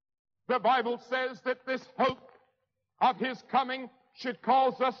The Bible says that this hope of his coming should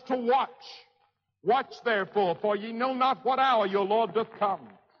cause us to watch. Watch therefore, for ye know not what hour your Lord doth come.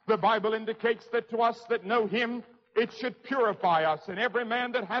 The Bible indicates that to us that know him, it should purify us, and every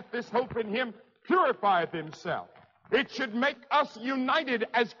man that hath this hope in him purifieth himself. It should make us united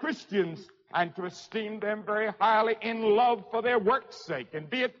as Christians, and to esteem them very highly in love for their work's sake, and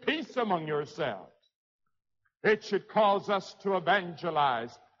be at peace among yourselves. It should cause us to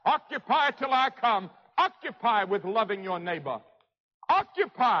evangelize. Occupy till I come. Occupy with loving your neighbor.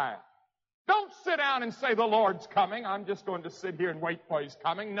 Occupy. Don't sit down and say, the Lord's coming. I'm just going to sit here and wait for his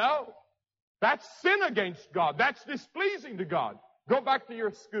coming. No. That's sin against God. That's displeasing to God. Go back to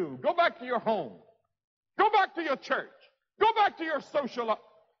your school. Go back to your home. Go back to your church. Go back to your social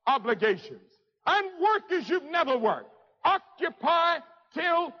obligations. And work as you've never worked. Occupy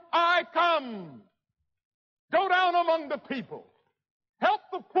till I come. Go down among the people. Help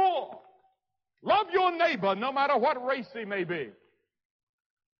the poor. Love your neighbor, no matter what race he may be.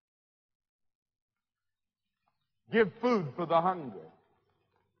 Give food for the hungry.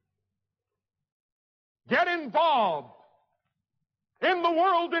 Get involved in the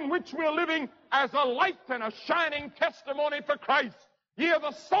world in which we're living as a light and a shining testimony for Christ. Ye are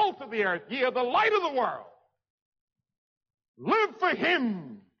the salt of the earth. Ye are the light of the world. Live for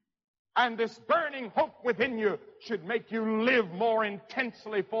him. And this burning hope within you should make you live more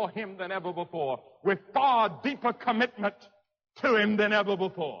intensely for him than ever before, with far deeper commitment to him than ever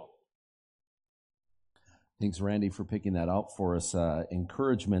before. Thanks, Randy, for picking that out for us.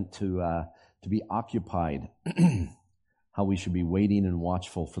 Encouragement to be occupied, how we should be waiting and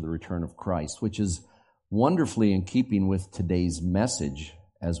watchful for the return of Christ, which is wonderfully in keeping with today's message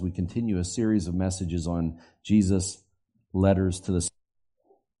as we continue a series of messages on Jesus' letters to the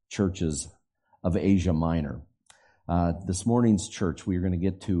churches of Asia Minor. This morning's church we are going to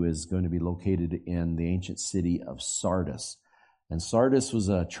get to is going to be located in the ancient city of Sardis. And Sardis was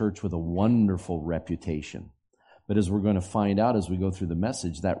a church with a wonderful reputation. But as we're going to find out as we go through the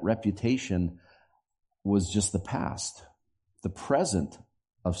message, that reputation was just the past. The present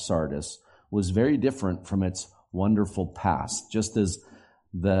of Sardis was very different from its wonderful past, just as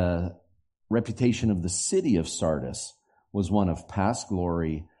the reputation of the city of Sardis was one of past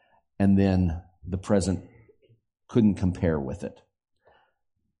glory, and then the present couldn't compare with it.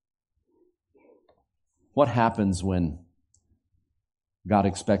 What happens when God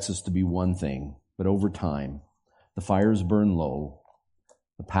expects us to be one thing, but over time, the fires burn low,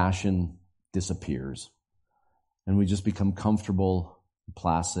 the passion disappears, and we just become comfortable,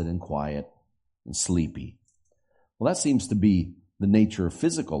 placid, and quiet, and sleepy? Well, that seems to be the nature of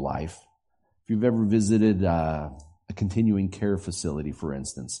physical life. If you've ever visited a continuing care facility, for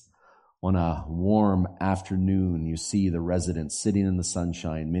instance, on a warm afternoon, you see the residents sitting in the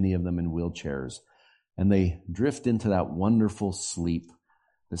sunshine, many of them in wheelchairs, and they drift into that wonderful sleep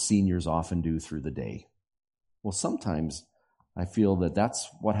that seniors often do through the day. Well, sometimes I feel that that's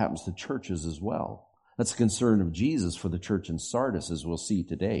what happens to churches as well. That's the concern of Jesus for the church in Sardis, as we'll see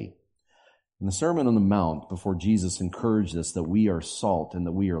today. In the Sermon on the Mount, before Jesus encouraged us that we are salt and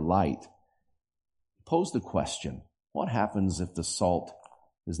that we are light, he posed a question: what happens if the salt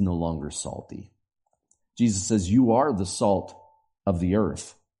is no longer salty? Jesus says, you are the salt of the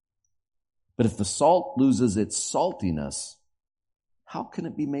earth. But if the salt loses its saltiness, how can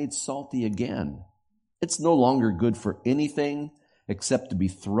it be made salty again? It's no longer good for anything except to be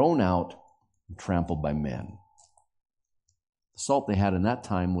thrown out and trampled by men. The salt they had in that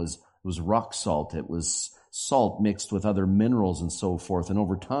time was rock salt. It was salt mixed with other minerals and so forth. And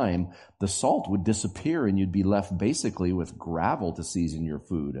over time, the salt would disappear and you'd be left basically with gravel to season your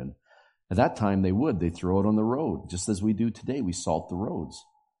food. And at that time, they'd throw it on the road, just as we do today. We salt the roads.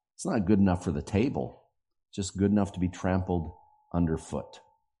 It's not good enough for the table, just good enough to be trampled underfoot.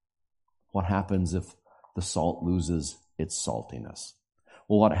 What happens if the salt loses its saltiness?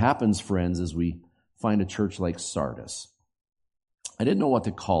 Well, what happens, friends, is we find a church like Sardis. I didn't know what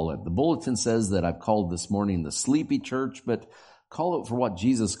to call it. The bulletin says that I've called this morning the sleepy church, but call it for what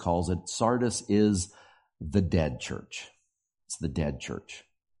Jesus calls it. Sardis is the dead church. It's the dead church.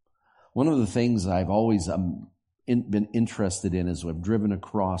 One of the things I've always been interested in is I've driven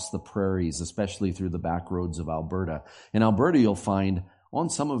across the prairies, especially through the back roads of Alberta. In Alberta, you'll find on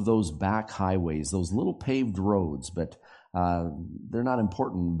some of those back highways, those little paved roads, but they're not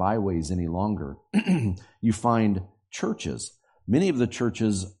important byways any longer. You find churches. Many of the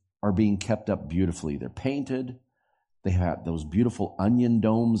churches are being kept up beautifully. They're painted. They have those beautiful onion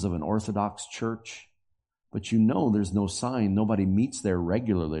domes of an Orthodox church. But you know there's no sign. Nobody meets there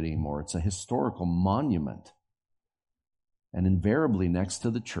regularly anymore. It's a historical monument. And invariably next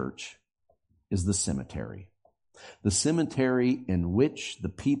to the church is the cemetery. The cemetery in which the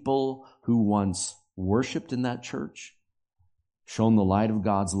people who once worshiped in that church, shone the light of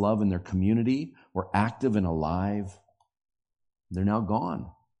God's love in their community, were active and alive, they're now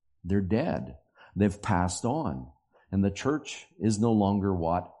gone. They're dead. They've passed on. And the church is no longer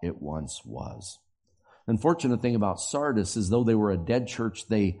what it once was. The unfortunate thing about Sardis is though they were a dead church,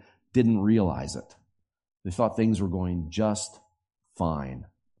 they didn't realize it. They thought things were going just fine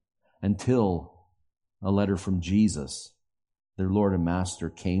until a letter from Jesus, their Lord and Master,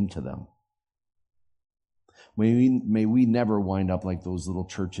 came to them. May we never wind up like those little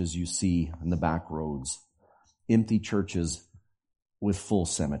churches you see in the back roads, empty churches with full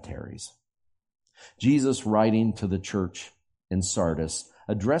cemeteries. Jesus, writing to the church in Sardis,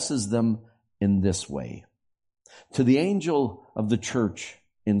 addresses them in this way. To the angel of the church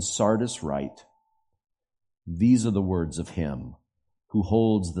in Sardis write, these are the words of him who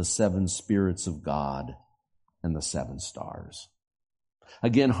holds the 7 spirits of God and the 7 stars.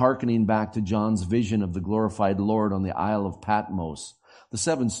 Again, hearkening back to John's vision of the glorified Lord on the Isle of Patmos, the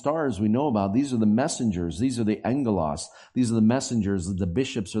 7 stars we know about, these are the messengers, these are the angelos, these are the messengers, the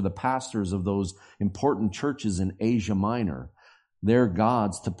bishops or the pastors of those important churches in Asia Minor. They're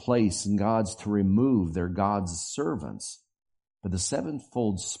God's to place and God's to remove. They're God's servants. But the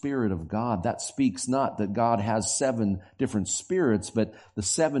 7-fold Spirit of God, that speaks not that God has 7 different spirits, but the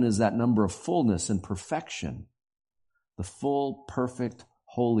 7 is that number of fullness and perfection. The full, perfect,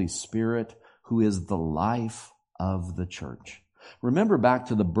 Holy Spirit, who is the life of the church. Remember back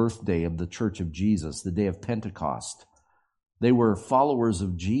to the birthday of the Church of Jesus, the day of Pentecost. They were followers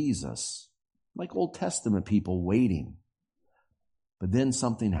of Jesus, like Old Testament people waiting. But then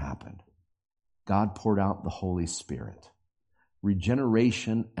something happened. God poured out the Holy Spirit.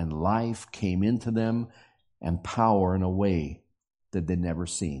 Regeneration and life came into them, and power in a way that they'd never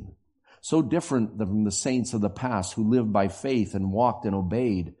seen. So different than the saints of the past who lived by faith and walked and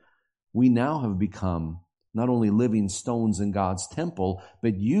obeyed. We now have become not only living stones in God's temple,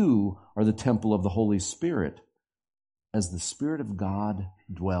 but you are the temple of the Holy Spirit as the Spirit of God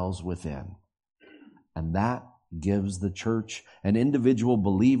dwells within. And that gives the church and individual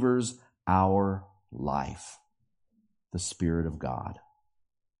believers our life, the Spirit of God.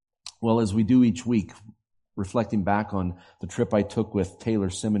 Well, as we do each week, reflecting back on the trip I took with Taylor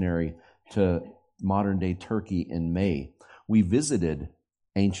Seminary to modern-day Turkey in May, we visited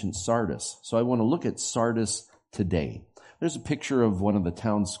ancient Sardis. So I want to look at Sardis today. There's a picture of one of the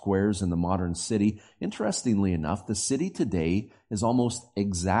town squares in the modern city. Interestingly enough, the city today is almost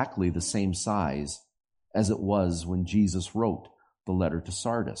exactly the same size as it was when Jesus wrote the letter to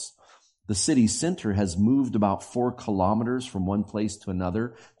Sardis. The city center has moved about 4 kilometers from one place to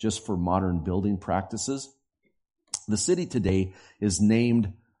another just for modern building practices. The city today is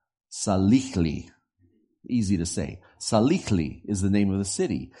named Salichli. Easy to say. Salichli is the name of the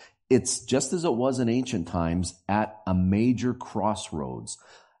city. It's just as it was in ancient times at a major crossroads.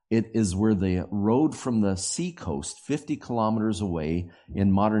 It is where the road from the seacoast, 50 kilometers away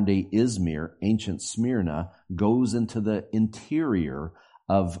in modern-day Izmir, ancient Smyrna, goes into the interior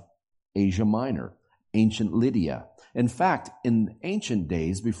of Asia Minor, ancient Lydia. In fact, in ancient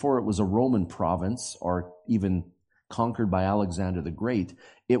days, before it was a Roman province or even conquered by Alexander the Great,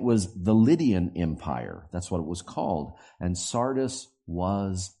 it was the Lydian Empire. That's what it was called. And Sardis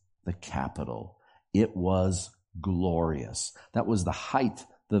was the capital. It was glorious. That was the height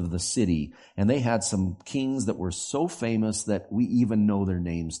of the city. And they had some kings that were so famous that we even know their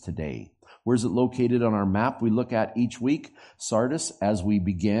names today. Where's it located on our map we look at each week? Sardis, as we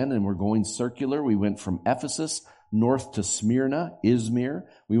began, and we're going circular, we went from Ephesus north to Smyrna, Izmir.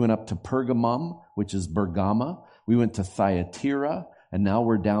 We went up to Pergamum, which is Bergama. We went to Thyatira, and now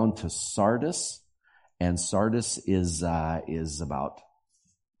we're down to Sardis. And Sardis is about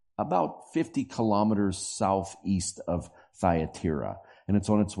 50 kilometers southeast of Thyatira, and it's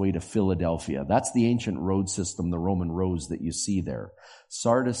on its way to Philadelphia. That's the ancient road system, the Roman roads that you see there.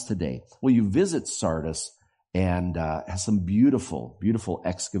 Sardis today. Well, you visit Sardis and has some beautiful, beautiful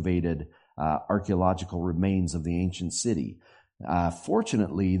excavated archaeological remains of the ancient city.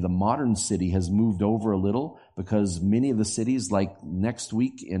 Fortunately, the modern city has moved over a little because many of the cities, like next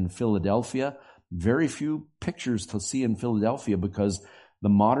week in Philadelphia, very few pictures to see in Philadelphia because the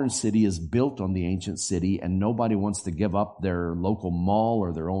modern city is built on the ancient city and nobody wants to give up their local mall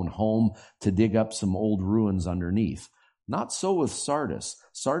or their own home to dig up some old ruins underneath. Not so with Sardis.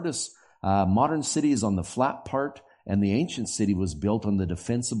 Sardis, modern city is on the flat part and the ancient city was built on the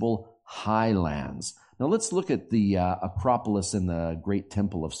defensible highlands. Now let's look at the Acropolis and the great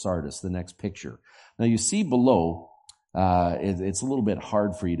temple of Sardis, the next picture. Now you see below It's a little bit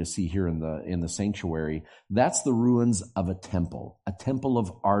hard for you to see here in the sanctuary. That's the ruins of a temple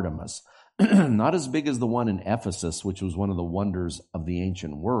of Artemis. Not as big as the one in Ephesus, which was one of the wonders of the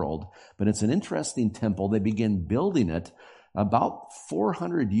ancient world, but it's an interesting temple. They began building it about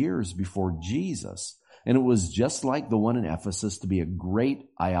 400 years before Jesus. And it was just like the one in Ephesus, to be a great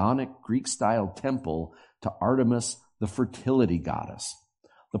Ionic Greek-style temple to Artemis, the fertility goddess.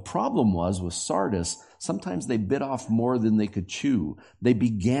 The problem was with Sardis, sometimes they bit off more than they could chew. They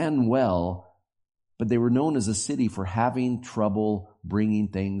began well, but they were known as a city for having trouble bringing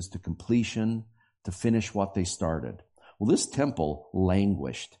things to completion, to finish what they started. Well, this temple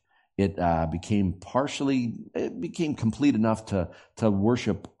languished. It became complete enough to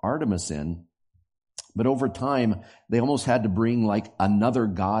worship Artemis in. But over time, they almost had to bring like another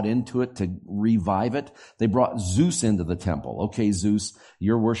god into it to revive it. They brought Zeus into the temple. Okay, Zeus,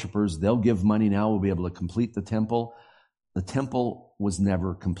 your worshipers, they'll give money now. We'll be able to complete the temple. The temple was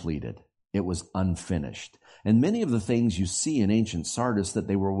never completed. It was unfinished. And many of the things you see in ancient Sardis that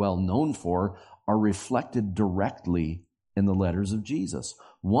they were well known for are reflected directly in the letters of Jesus.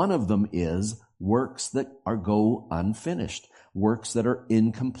 One of them is works that go unfinished, works that are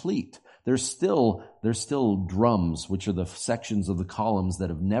incomplete. There's still drums, which are the sections of the columns that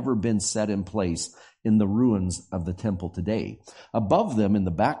have never been set in place in the ruins of the temple today. Above them in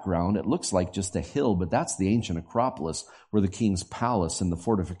the background, it looks like just a hill, but that's the ancient Acropolis where the king's palace and the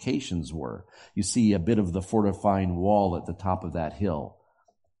fortifications were. You see a bit of the fortifying wall at the top of that hill.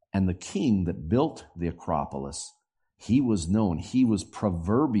 And the king that built the Acropolis, he was known, he was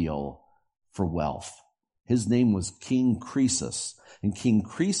proverbial for wealth. His name was King Croesus. And King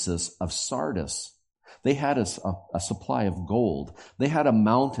Croesus of Sardis, they had a supply of gold. They had a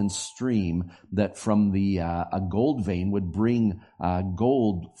mountain stream that from a gold vein would bring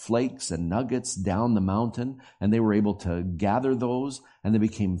gold flakes and nuggets down the mountain, and they were able to gather those, and they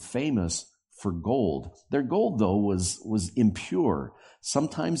became famous for gold. Their gold, though, was impure.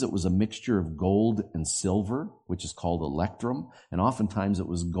 Sometimes it was a mixture of gold and silver, which is called electrum, and oftentimes it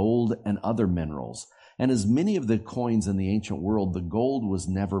was gold and other minerals. And as many of the coins in the ancient world, the gold was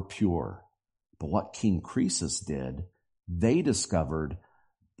never pure. But what King Croesus did, they discovered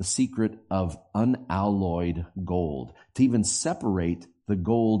the secret of unalloyed gold, to even separate the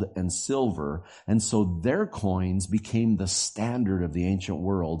gold and silver. And so their coins became the standard of the ancient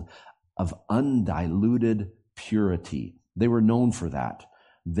world of undiluted purity. They were known for that.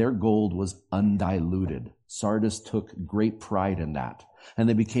 Their gold was undiluted. Sardis took great pride in that. And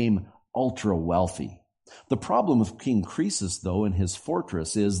they became ultra wealthy. The problem with King Croesus, though, in his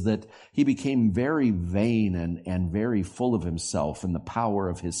fortress is that he became very vain and very full of himself and the power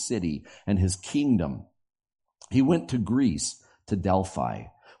of his city and his kingdom. He went to Greece, to Delphi,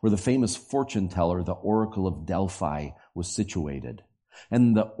 where the famous fortune teller, the Oracle of Delphi, was situated.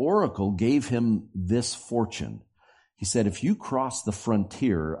 And the oracle gave him this fortune. He said, if you cross the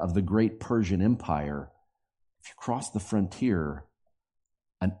frontier of the great Persian Empire, if you cross the frontier,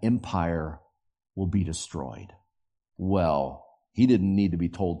 an empire will be destroyed. Well, he didn't need to be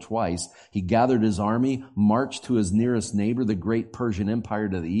told twice. He gathered his army, marched to his nearest neighbor, the great Persian Empire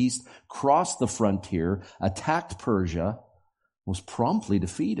to the east, crossed the frontier, attacked Persia, was promptly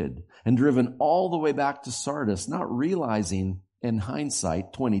defeated, and driven all the way back to Sardis, not realizing in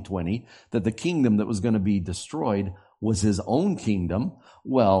hindsight, 2020, that the kingdom that was going to be destroyed was his own kingdom.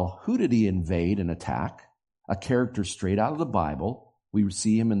 Well, who did he invade and attack? A character straight out of the Bible. We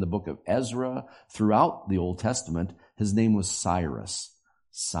see him in the book of Ezra, throughout the Old Testament. His name was Cyrus.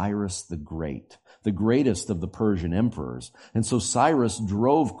 Cyrus the Great, the greatest of the Persian emperors. And so Cyrus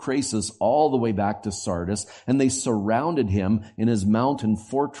drove Croesus all the way back to Sardis, and they surrounded him in his mountain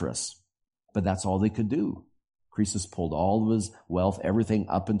fortress. But that's all they could do. Croesus pulled all of his wealth, everything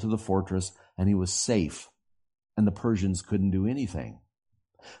up into the fortress, and he was safe. And the Persians couldn't do anything.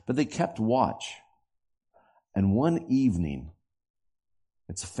 But they kept watch. And one evening,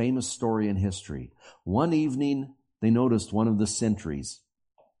 it's a famous story in history. One evening, they noticed one of the sentries.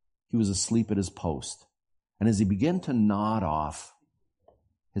 He was asleep at his post. And as he began to nod off,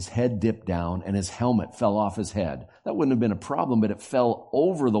 his head dipped down and his helmet fell off his head. That wouldn't have been a problem, but it fell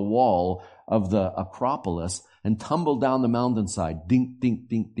over the wall of the Acropolis and tumbled down the mountainside. Dink, dink,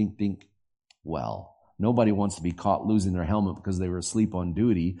 dink, dink, dink. Well, nobody wants to be caught losing their helmet because they were asleep on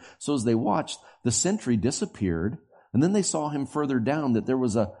duty. So as they watched, the sentry disappeared. And then they saw him further down, that there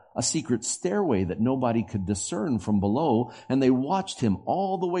was a secret stairway that nobody could discern from below. And they watched him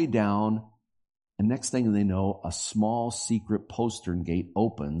all the way down. And next thing they know, a small secret postern gate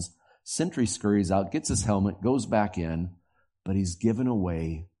opens. Sentry scurries out, gets his helmet, goes back in. But he's given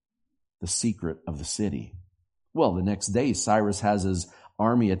away the secret of the city. Well, the next day, Cyrus has his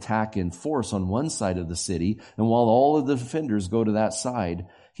army attack in force on one side of the city, and while all of the defenders go to that side,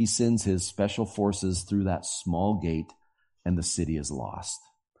 he sends his special forces through that small gate, and the city is lost.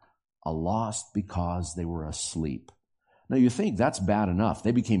 Lost because they were asleep. Now you think that's bad enough.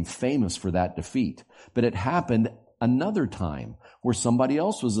 They became famous for that defeat. But it happened another time where somebody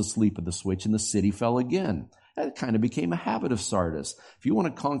else was asleep at the switch and the city fell again. That kind of became a habit of Sardis. If you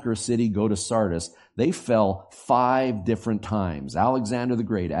want to conquer a city, go to Sardis. They fell 5 different times. Alexander the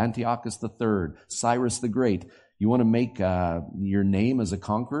Great, Antiochus III, Cyrus the Great. You want to make your name as a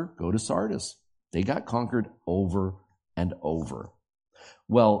conqueror? Go to Sardis. They got conquered over and over.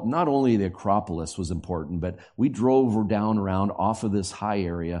 Well, not only the Acropolis was important, but we drove down around off of this high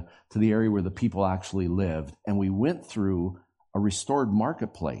area to the area where the people actually lived, and we went through a restored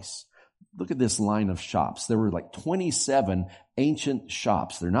marketplace. Look at this line of shops. There were like 27 ancient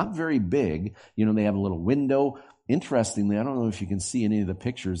shops. They're not very big. You know, they have a little window. Interestingly, I don't know if you can see any of the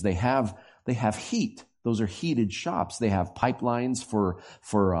pictures. They have heat. Those are heated shops. They have pipelines for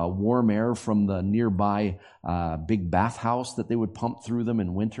warm air from the nearby big bathhouse that they would pump through them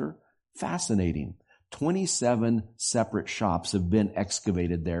in winter. Fascinating. 27 separate shops have been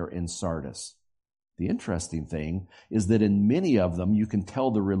excavated there in Sardis. The interesting thing is that in many of them, you can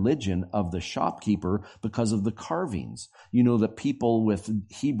tell the religion of the shopkeeper because of the carvings. You know that people with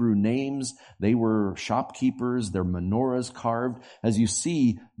Hebrew names, they were shopkeepers, their menorahs carved. As you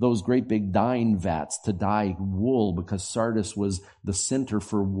see those great big dyeing vats to dye wool, because Sardis was the center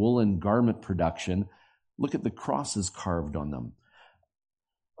for woolen garment production, look at the crosses carved on them.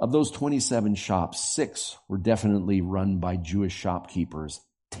 Of those 27 shops, 6 were definitely run by Jewish shopkeepers,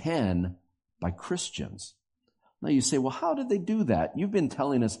 10 by Christians. Now you say, well, how did they do that? You've been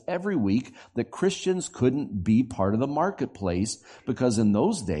telling us every week that Christians couldn't be part of the marketplace because in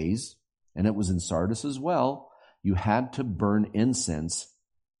those days, and it was in Sardis as well, you had to burn incense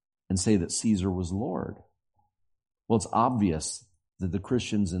and say that Caesar was Lord. Well, it's obvious that the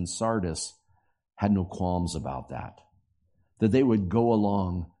Christians in Sardis had no qualms about that they would go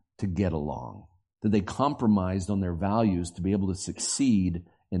along to get along, that they compromised on their values to be able to succeed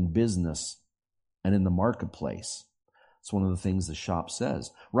in business and in the marketplace. It's one of the things the shop says.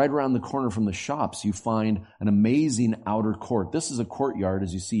 Right around the corner from the shops, you find an amazing outer court. This is a courtyard,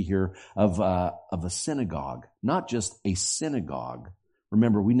 as you see here, of a synagogue, not just a synagogue.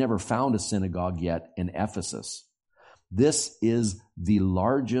 Remember, we never found a synagogue yet in Ephesus. This is the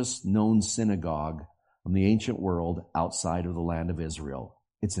largest known synagogue in the ancient world outside of the land of Israel.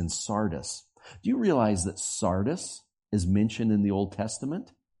 It's in Sardis. Do you realize that Sardis is mentioned in the Old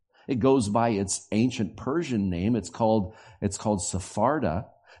Testament? It goes by its ancient Persian name. It's called Sepharda.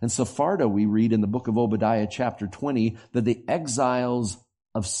 And Sepharda, we read in the book of Obadiah chapter 20, that the exiles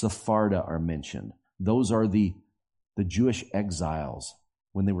of Sepharda are mentioned. Those are the Jewish exiles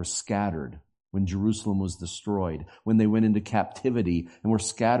when they were scattered, when Jerusalem was destroyed, when they went into captivity and were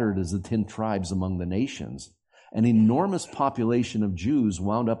scattered as the 10 tribes among the nations. An enormous population of Jews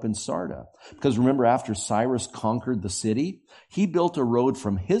wound up in Sarda. Because remember, after Cyrus conquered the city, he built a road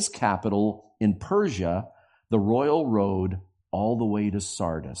from his capital in Persia, the royal road, all the way to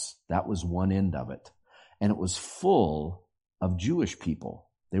Sardis. That was one end of it. And it was full of Jewish people.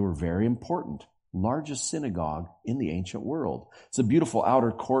 They were very important. Largest synagogue in the ancient world. It's a beautiful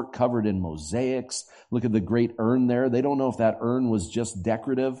outer court covered in mosaics. Look at the great urn there. They don't know if that urn was just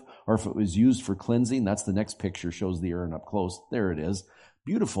decorative or if it was used for cleansing. That's the next picture, shows the urn up close. There it is.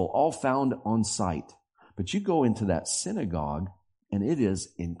 Beautiful, all found on site. But you go into that synagogue and it is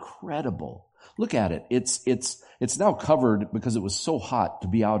incredible. Look at it. It's now covered because it was so hot to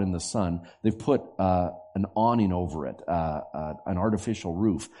be out in the sun. They've put an awning over it, an artificial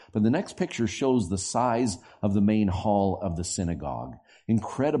roof. But the next picture shows the size of the main hall of the synagogue.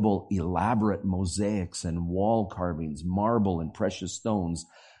 Incredible, elaborate mosaics and wall carvings, marble and precious stones.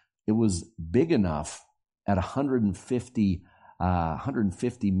 It was big enough at 150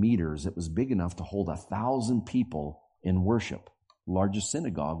 meters. It was big enough to hold 1,000 people in worship. Largest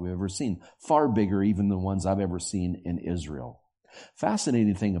synagogue we've ever seen. Far bigger even than the ones I've ever seen in Israel.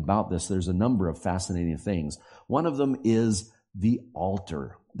 Fascinating thing about this, there's a number of fascinating things. One of them is the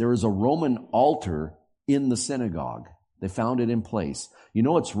altar. There is a Roman altar in the synagogue. They found it in place. You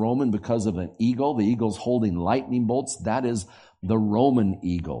know it's Roman because of an eagle. The eagle's holding lightning bolts. That is the Roman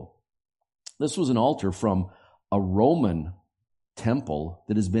eagle. This was an altar from a Roman temple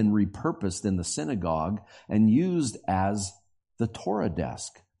that has been repurposed in the synagogue and used as the Torah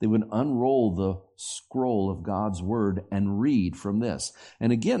desk. They would unroll the scroll of God's word and read from this.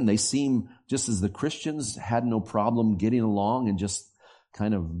 And again, they seem, just as the Christians had no problem getting along and just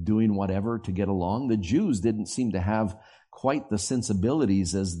kind of doing whatever to get along. The Jews didn't seem to have quite the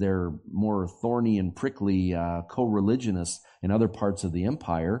sensibilities as their more thorny and prickly co-religionists in other parts of the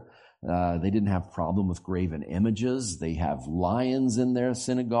empire. They didn't have problem with graven images. They have lions in their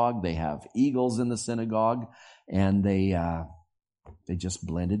synagogue. They have eagles in the synagogue, and they just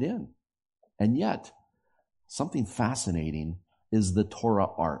blended in. And yet, something fascinating is the Torah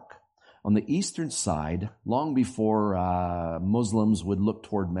Ark. On the eastern side, long before Muslims would look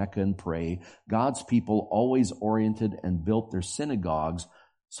toward Mecca and pray, God's people always oriented and built their synagogues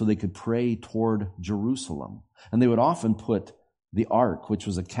so they could pray toward Jerusalem. And they would often put the Ark, which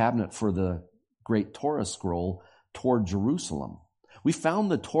was a cabinet for the great Torah scroll, toward Jerusalem. We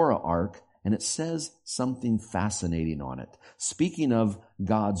found the Torah Ark, and it says something fascinating on it. Speaking of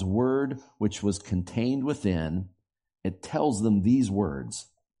God's word, which was contained within, it tells them these words.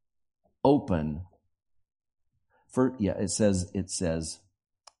 Open. It says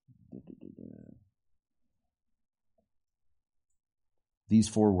these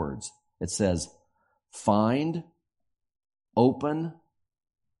 4 words. It says, find, open,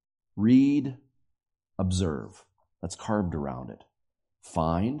 read, observe. That's carved around it.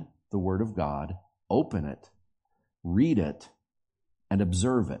 Find the Word of God, open it, read it, and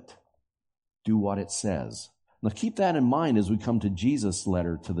observe it. Do what it says. Now keep that in mind as we come to Jesus'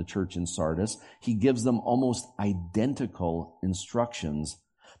 letter to the church in Sardis. He gives them almost identical instructions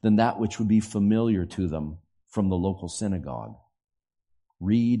than that which would be familiar to them from the local synagogue.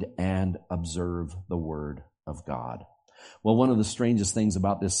 Read and observe the Word of God. Well, one of the strangest things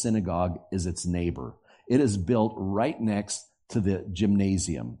about this synagogue is its neighbor. It is built right next to the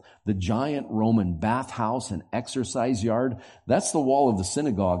gymnasium, the giant Roman bathhouse and exercise yard. That's the wall of the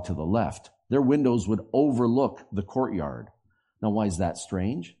synagogue to the left. Their windows would overlook the courtyard. Now, why is that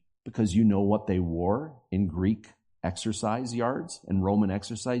strange? Because you know what they wore in Greek exercise yards and Roman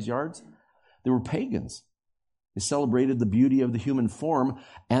exercise yards? They were pagans. They celebrated the beauty of the human form,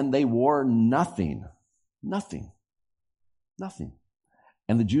 and they wore nothing. Nothing. Nothing.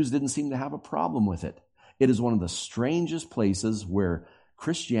 And the Jews didn't seem to have a problem with it. It is one of the strangest places where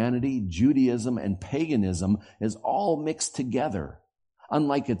Christianity, Judaism, and paganism is all mixed together.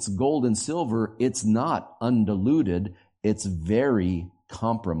 Unlike its gold and silver, it's not undiluted. It's very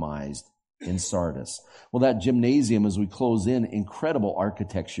compromised in Sardis. Well, that gymnasium, as we close in, incredible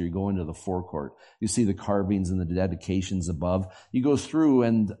architecture. You go into the forecourt. You see the carvings and the dedications above. You go through,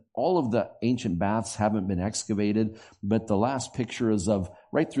 and all of the ancient baths haven't been excavated, but the last picture is of,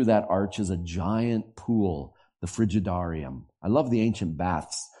 right through that arch is a giant pool, the Frigidarium. I love the ancient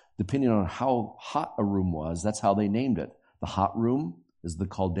baths. Depending on how hot a room was, that's how they named it. The hot room is the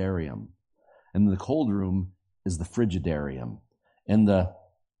Caldarium, and the cold room is the Frigidarium, and the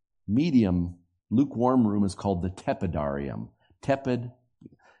medium, lukewarm room is called the Tepidarium. Tepid, and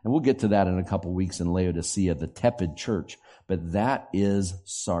we'll get to that in a couple weeks in Laodicea, the tepid church. But that is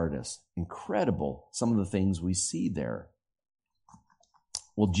Sardis. Incredible, some of the things we see there.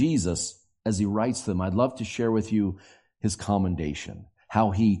 Well, Jesus, as he writes them, I'd love to share with you his commendation, how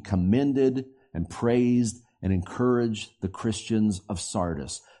he commended and praised and encouraged the Christians of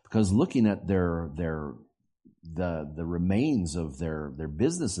Sardis. Because looking at the remains of their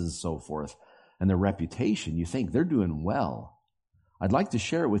businesses and so forth and their reputation, you think they're doing well. I'd like to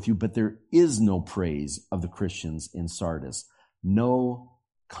share it with you, but there is no praise of the Christians in Sardis. No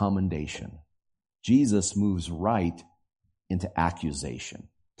commendation. Jesus moves right into accusation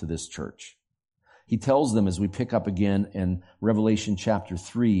to this church. He tells them, as we pick up again in Revelation chapter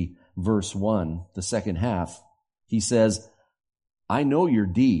 3, verse 1, the second half, he says, I know your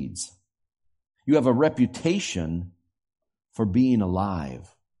deeds. You have a reputation for being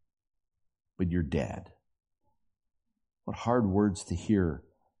alive, but you're dead. What hard words to hear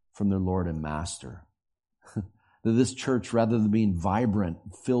from their Lord and Master. That this church, rather than being vibrant,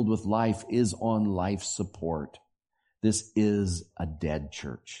 filled with life, is on life support. This is a dead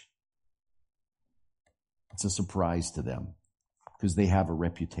church. It's a surprise to them because they have a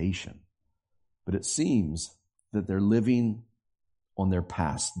reputation. But it seems that they're living on their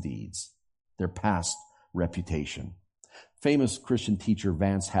past deeds, their past reputation. Famous Christian teacher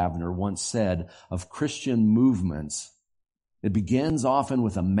Vance Havner once said of Christian movements, it begins often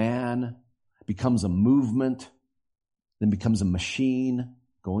with a man, becomes a movement, then becomes a machine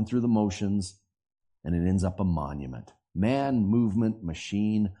going through the motions, and it ends up a monument. Man, movement,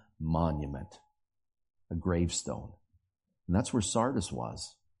 machine, monument. A gravestone. And that's where Sardis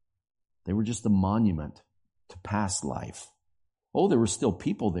was. They were just a monument to past life. Oh, there were still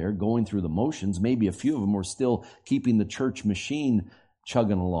people there going through the motions. Maybe a few of them were still keeping the church machine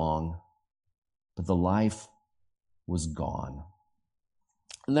chugging along. But the life was gone.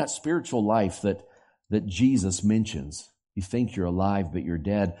 And that spiritual life that Jesus mentions, you think you're alive, but you're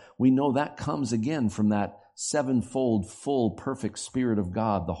dead. We know that comes again from that sevenfold, full, perfect Spirit of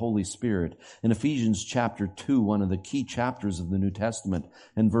God, the Holy Spirit. In Ephesians chapter 2, one of the key chapters of the New Testament,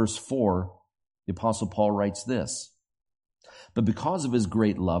 in verse 4, the Apostle Paul writes this: "But because of his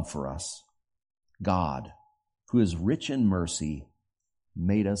great love for us, God, who is rich in mercy,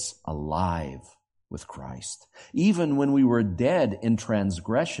 made us alive with Christ, even when we were dead in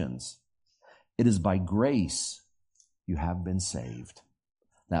transgressions. It is by grace you have been saved."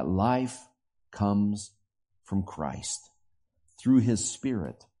 That life comes from Christ through his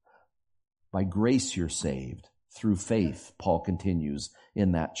Spirit. By grace you're saved through faith, Paul continues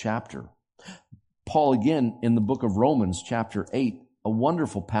in that chapter. Paul again in the book of Romans chapter 8, a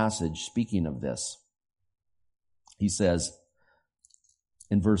wonderful passage speaking of this. He says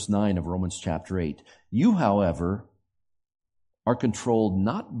in verse 9 of Romans chapter 8, "You, however, are controlled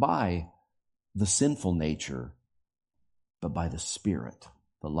not by the sinful nature, but by the Spirit,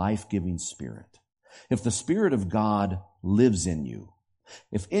 the life-giving Spirit. If the Spirit of God lives in you,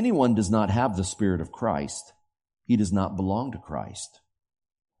 if anyone does not have the Spirit of Christ, he does not belong to Christ.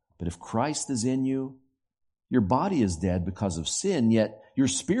 But if Christ is in you, your body is dead because of sin, yet your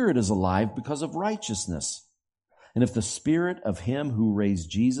spirit is alive because of righteousness. And if the Spirit of him who raised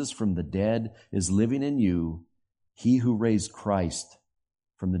Jesus from the dead is living in you, he who raised Christ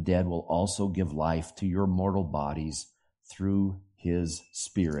from the dead will also give life to your mortal bodies through his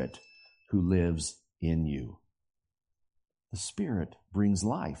Spirit who lives in you." The Spirit brings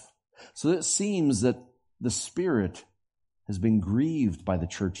life. So it seems that the Spirit has been grieved by the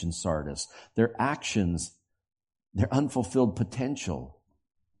church in Sardis. Their actions, their unfulfilled potential,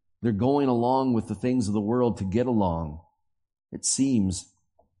 they're going along with the things of the world to get along. It seems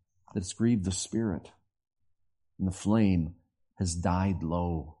that it's grieved the Spirit. And the flame has died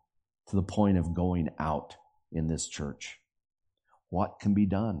low to the point of going out in this church. What can be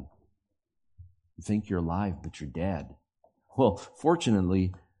done? You think you're alive, but you're dead. Well,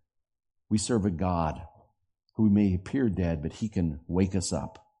 fortunately, we serve a God who may appear dead, but he can wake us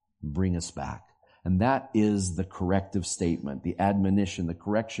up and bring us back. And that is the corrective statement, the admonition. The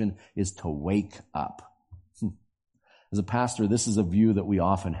correction is to wake up. As a pastor, this is a view that we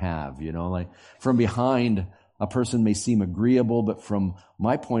often have, like from behind, a person may seem agreeable, but from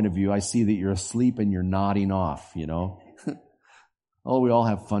my point of view, I see that you're asleep and you're nodding off, Oh, we all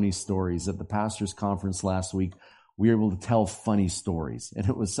have funny stories. At the pastor's conference last week, we were able to tell funny stories. And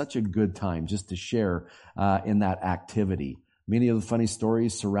it was such a good time just to share in that activity. Many of the funny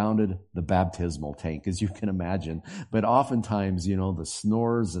stories surrounded the baptismal tank, as you can imagine. But oftentimes, the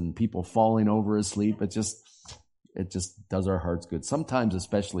snores and people falling over asleep, it just does our hearts good. Sometimes,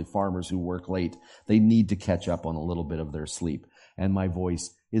 especially farmers who work late, they need to catch up on a little bit of their sleep. And my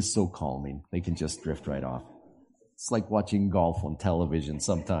voice is so calming. They can just drift right off. It's like watching golf on television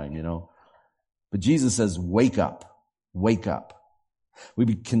sometime, But Jesus says, wake up, wake up.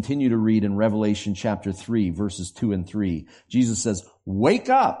 We continue to read in Revelation chapter 3, verses 2 and 3. Jesus says, wake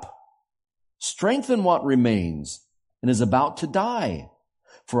up, strengthen what remains and is about to die.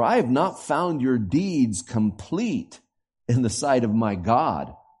 For I have not found your deeds complete in the sight of my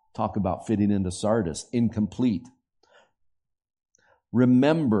God. Talk about fitting into Sardis, incomplete.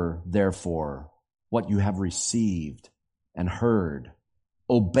 Remember, therefore, what you have received and heard.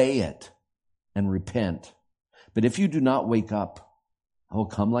 Obey it and repent. But if you do not wake up, I will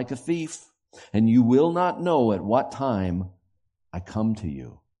come like a thief, and you will not know at what time I come to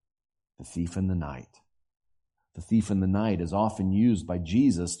you. The thief in the night. The thief in the night is often used by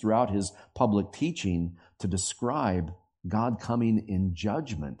Jesus throughout his public teaching to describe God coming in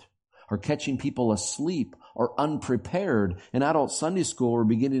judgment or catching people asleep or unprepared. In adult Sunday school, we're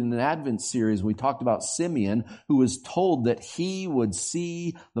beginning an Advent series. We talked about Simeon, who was told that he would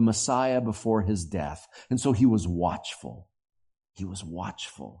see the Messiah before his death. And so he was watchful. He was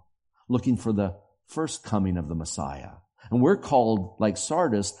watchful, looking for the first coming of the Messiah. And we're called, like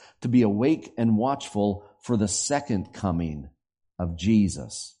Sardis, to be awake and watchful for the second coming of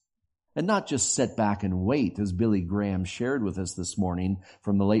Jesus. And not just sit back and wait, as Billy Graham shared with us this morning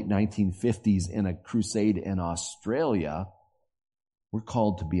from the late 1950s in a crusade in Australia. We're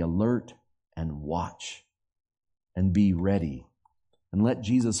called to be alert and watch and be ready. And let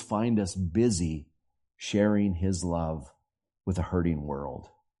Jesus find us busy sharing his love with a hurting world.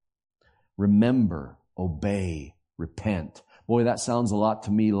 Remember, obey, repent. Boy, that sounds a lot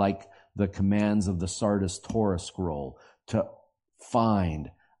to me like the commands of the Sardis Torah scroll, to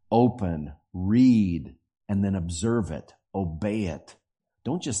find, open, read, and then observe it, obey it.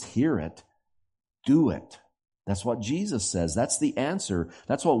 Don't just hear it, do it. That's what Jesus says. That's the answer.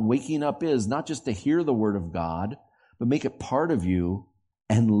 That's what waking up is, not just to hear the word of God, but make it part of you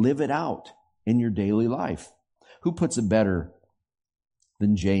and live it out in your daily life. Who puts it better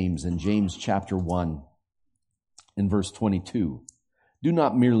than James in James chapter 1 in verse 22? Do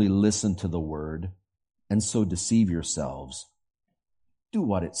not merely listen to the word and so deceive yourselves. Do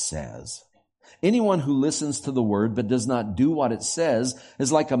what it says. Anyone who listens to the word but does not do what it says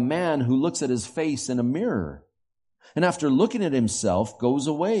is like a man who looks at his face in a mirror and after looking at himself goes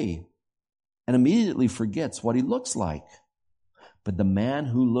away and immediately forgets what he looks like. But the man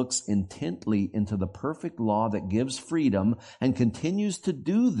who looks intently into the perfect law that gives freedom and continues to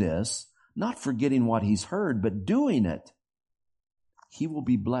do this, not forgetting what he's heard, but doing it, he will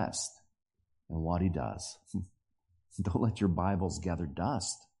be blessed in what he does. Don't let your Bibles gather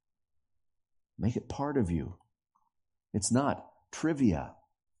dust. Make it part of you. It's not trivia.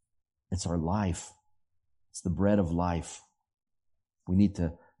 It's our life. It's the bread of life. We need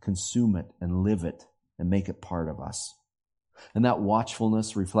to consume it and live it and make it part of us. And that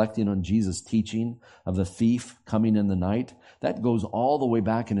watchfulness, reflecting on Jesus' teaching of the thief coming in the night, that goes all the way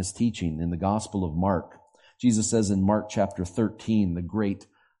back in his teaching in the Gospel of Mark. Jesus says in Mark chapter 13, the great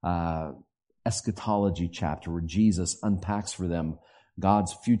eschatology chapter where Jesus unpacks for them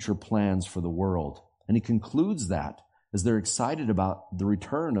God's future plans for the world. And he concludes that as they're excited about the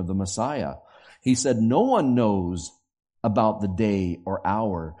return of the Messiah. He said, no one knows about the day or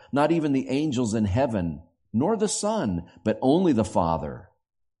hour, not even the angels in heaven, nor the Son, but only the Father.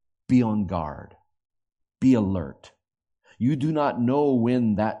 Be on guard. Be alert. You do not know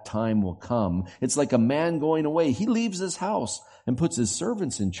when that time will come. It's like a man going away. He leaves his house and puts his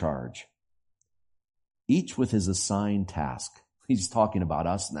servants in charge, each with his assigned task. He's talking about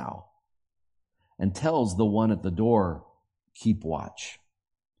us now. And tells the one at the door, keep watch.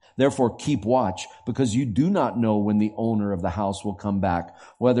 Therefore, keep watch, because you do not know when the owner of the house will come back,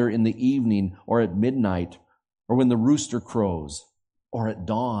 whether in the evening or at midnight, or when the rooster crows, or at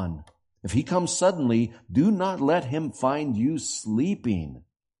dawn. If he comes suddenly, do not let him find you sleeping.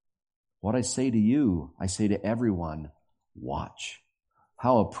 What I say to you, I say to everyone, watch.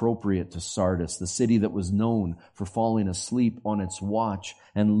 How appropriate to Sardis, the city that was known for falling asleep on its watch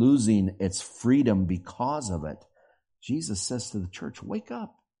and losing its freedom because of it. Jesus says to the church, wake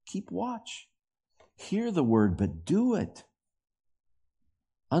up, keep watch. Hear the word, but do it.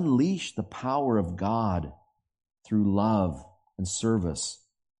 Unleash the power of God through love and service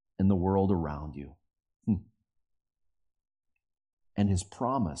in the world around you. And his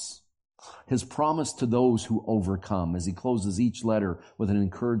promise to those who overcome, as he closes each letter with an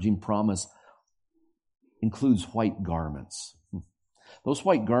encouraging promise, includes white garments. Those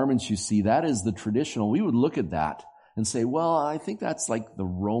white garments you see, that is the traditional. We would look at that and say, well, I think that's like the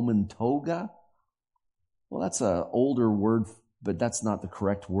Roman toga. Well, that's an older word, but that's not the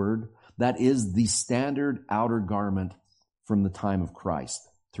correct word. That is the standard outer garment from the time of Christ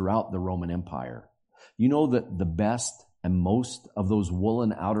throughout the Roman Empire. You know that the best and most of those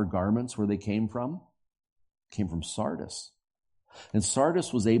woolen outer garments, where they came from Sardis. And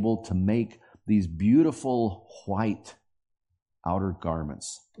Sardis was able to make these beautiful white outer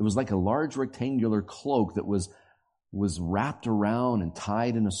garments. It was like a large rectangular cloak that was wrapped around and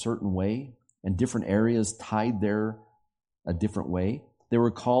tied in a certain way, and different areas tied there a different way. They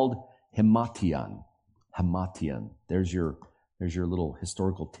were called hemation. Hemation. There's your little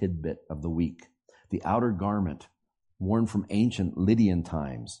historical tidbit of the week. The outer garment worn from ancient Lydian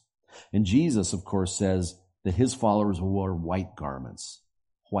times. And Jesus, of course, says that his followers wore white garments,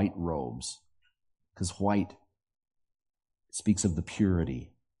 white robes, because white speaks of the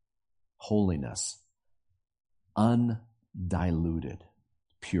purity, holiness, undiluted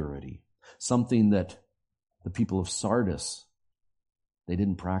purity, something that the people of Sardis, they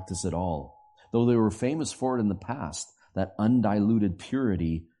didn't practice at all. Though they were famous for it in the past, that undiluted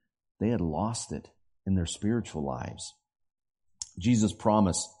purity, they had lost it in their spiritual lives. Jesus'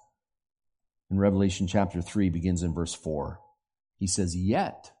 promise in Revelation chapter 3 begins in verse 4. He says,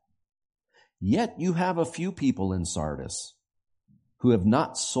 Yet you have a few people in Sardis who have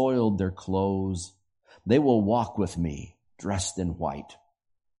not soiled their clothes. They will walk with me dressed in white,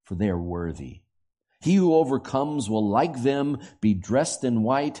 for they are worthy. He who overcomes will, like them, be dressed in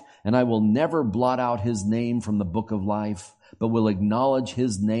white, and I will never blot out his name from the book of life, but will acknowledge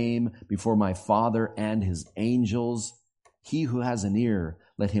his name before my Father and his angels. He who has an ear,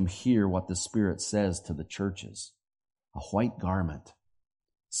 let him hear what the Spirit says to the churches. A white garment,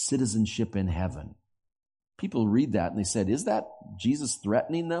 citizenship in heaven. People read that and they said, is that Jesus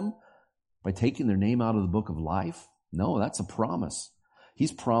threatening them by taking their name out of the book of life? No, that's a promise.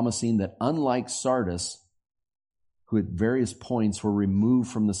 He's promising that unlike Sardis, who at various points were removed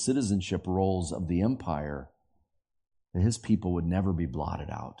from the citizenship roles of the empire, that his people would never be blotted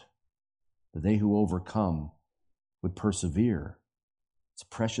out, that they who overcome would persevere. It's a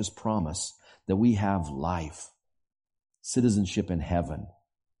precious promise that we have life, citizenship in heaven,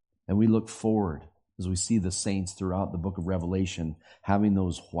 and we look forward as we see the saints throughout the book of Revelation having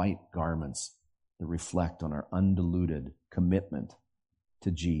those white garments that reflect on our undiluted commitment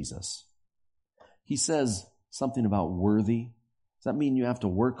to Jesus. He says something about worthy. Does that mean you have to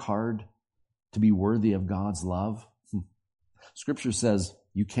work hard to be worthy of God's love? Scripture says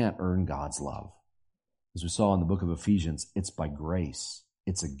you can't earn God's love. As we saw in the book of Ephesians, it's by grace.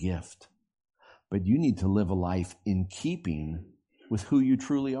 It's a gift. But you need to live a life in keeping with who you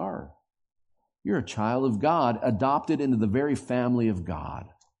truly are. You're a child of God, adopted into the very family of God.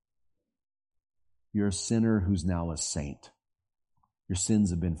 You're a sinner who's now a saint. Your sins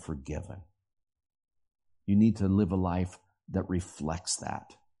have been forgiven. You need to live a life that reflects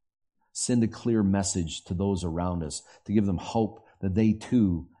that. Send a clear message to those around us to give them hope that they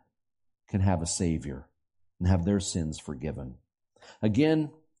too can have a Savior and have their sins forgiven.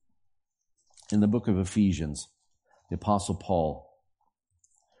 Again, in the book of Ephesians, the Apostle Paul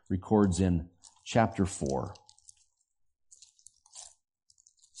records in chapter 4,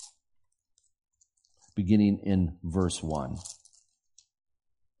 beginning in verse 1.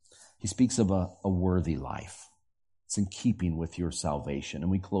 He speaks of a worthy life. It's in keeping with your salvation.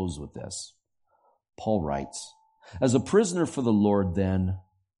 And we close with this. Paul writes, "As a prisoner for the Lord, then,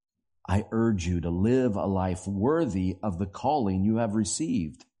 I urge you to live a life worthy of the calling you have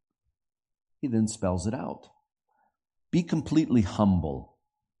received." He then spells it out. "Be completely humble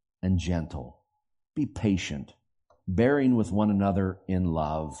and gentle. Be patient, bearing with one another in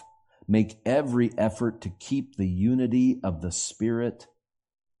love. Make every effort to keep the unity of the Spirit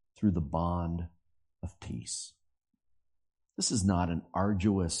through the bond of peace." This is not an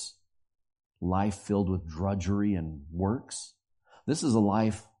arduous life filled with drudgery and works. This is a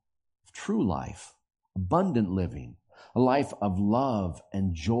life of true life, abundant living, a life of love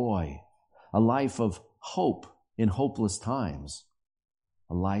and joy, a life of hope in hopeless times,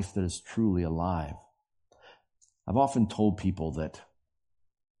 a life that is truly alive. I've often told people that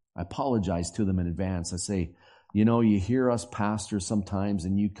I apologize to them in advance. I say, you hear us pastors sometimes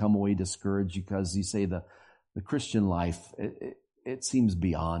and you come away discouraged because you say the Christian life, it seems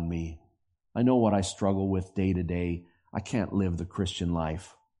beyond me. I know what I struggle with day to day. I can't live the Christian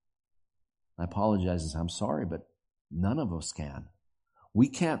life. I apologize and say, I'm sorry, but none of us can. We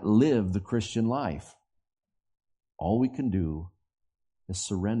can't live the Christian life. All we can do is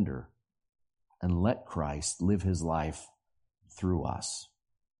surrender and let Christ live his life through us.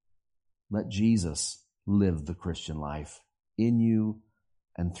 Let Jesus live the Christian life in you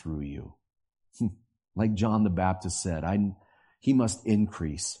and through you. Like John the Baptist said, he must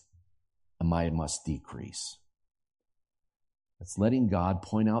increase and I must decrease. It's letting God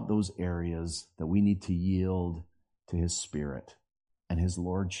point out those areas that we need to yield to his Spirit and his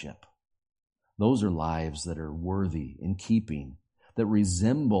Lordship. Those are lives that are worthy, in keeping, that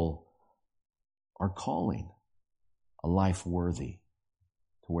resemble our calling, a life worthy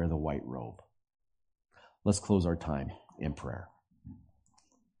to wear the white robe. Let's close our time in prayer.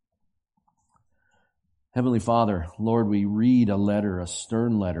 Heavenly Father, Lord, we read a letter, a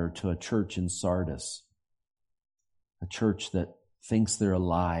stern letter to a church in Sardis, a church that thinks they're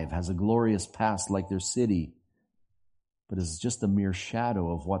alive, has a glorious past like their city, but is just a mere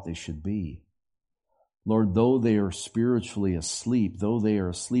shadow of what they should be. Lord, though they are spiritually asleep, though they are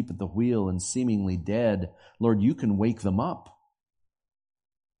asleep at the wheel and seemingly dead, Lord, you can wake them up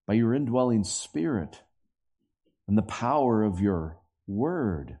by your indwelling Spirit and the power of your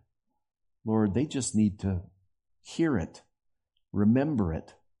word. Lord, they just need to hear it, remember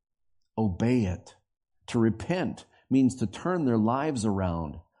it, obey it. To repent means to turn their lives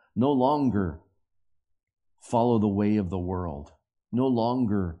around, no longer follow the way of the world, no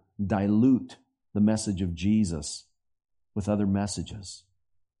longer dilute the message of Jesus with other messages.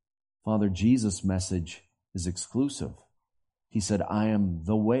 Father, Jesus' message is exclusive. He said, I am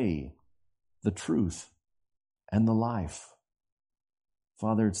the way, the truth, and the life.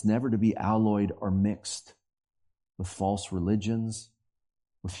 Father, it's never to be alloyed or mixed with false religions,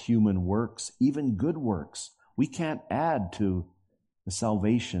 with human works, even good works. We can't add to the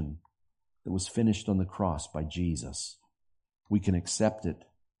salvation that was finished on the cross by Jesus. We can accept it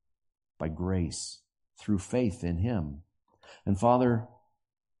by grace through faith in him. And Father,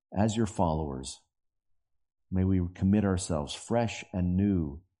 as your followers, may we commit ourselves fresh and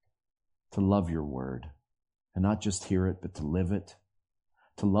new to love your word, and not just hear it, but to live it,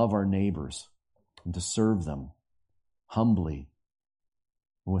 to love our neighbors and to serve them humbly,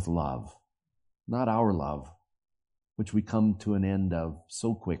 with love. Not our love, which we come to an end of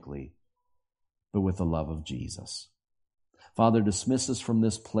so quickly, but with the love of Jesus. Father, dismiss us from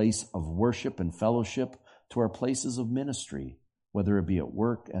this place of worship and fellowship to our places of ministry, whether it be at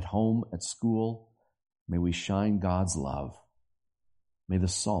work, at home, at school. May we shine God's love. May the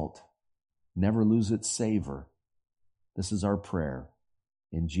salt never lose its savor. This is our prayer.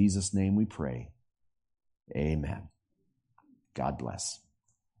 In Jesus' name we pray. Amen. God bless.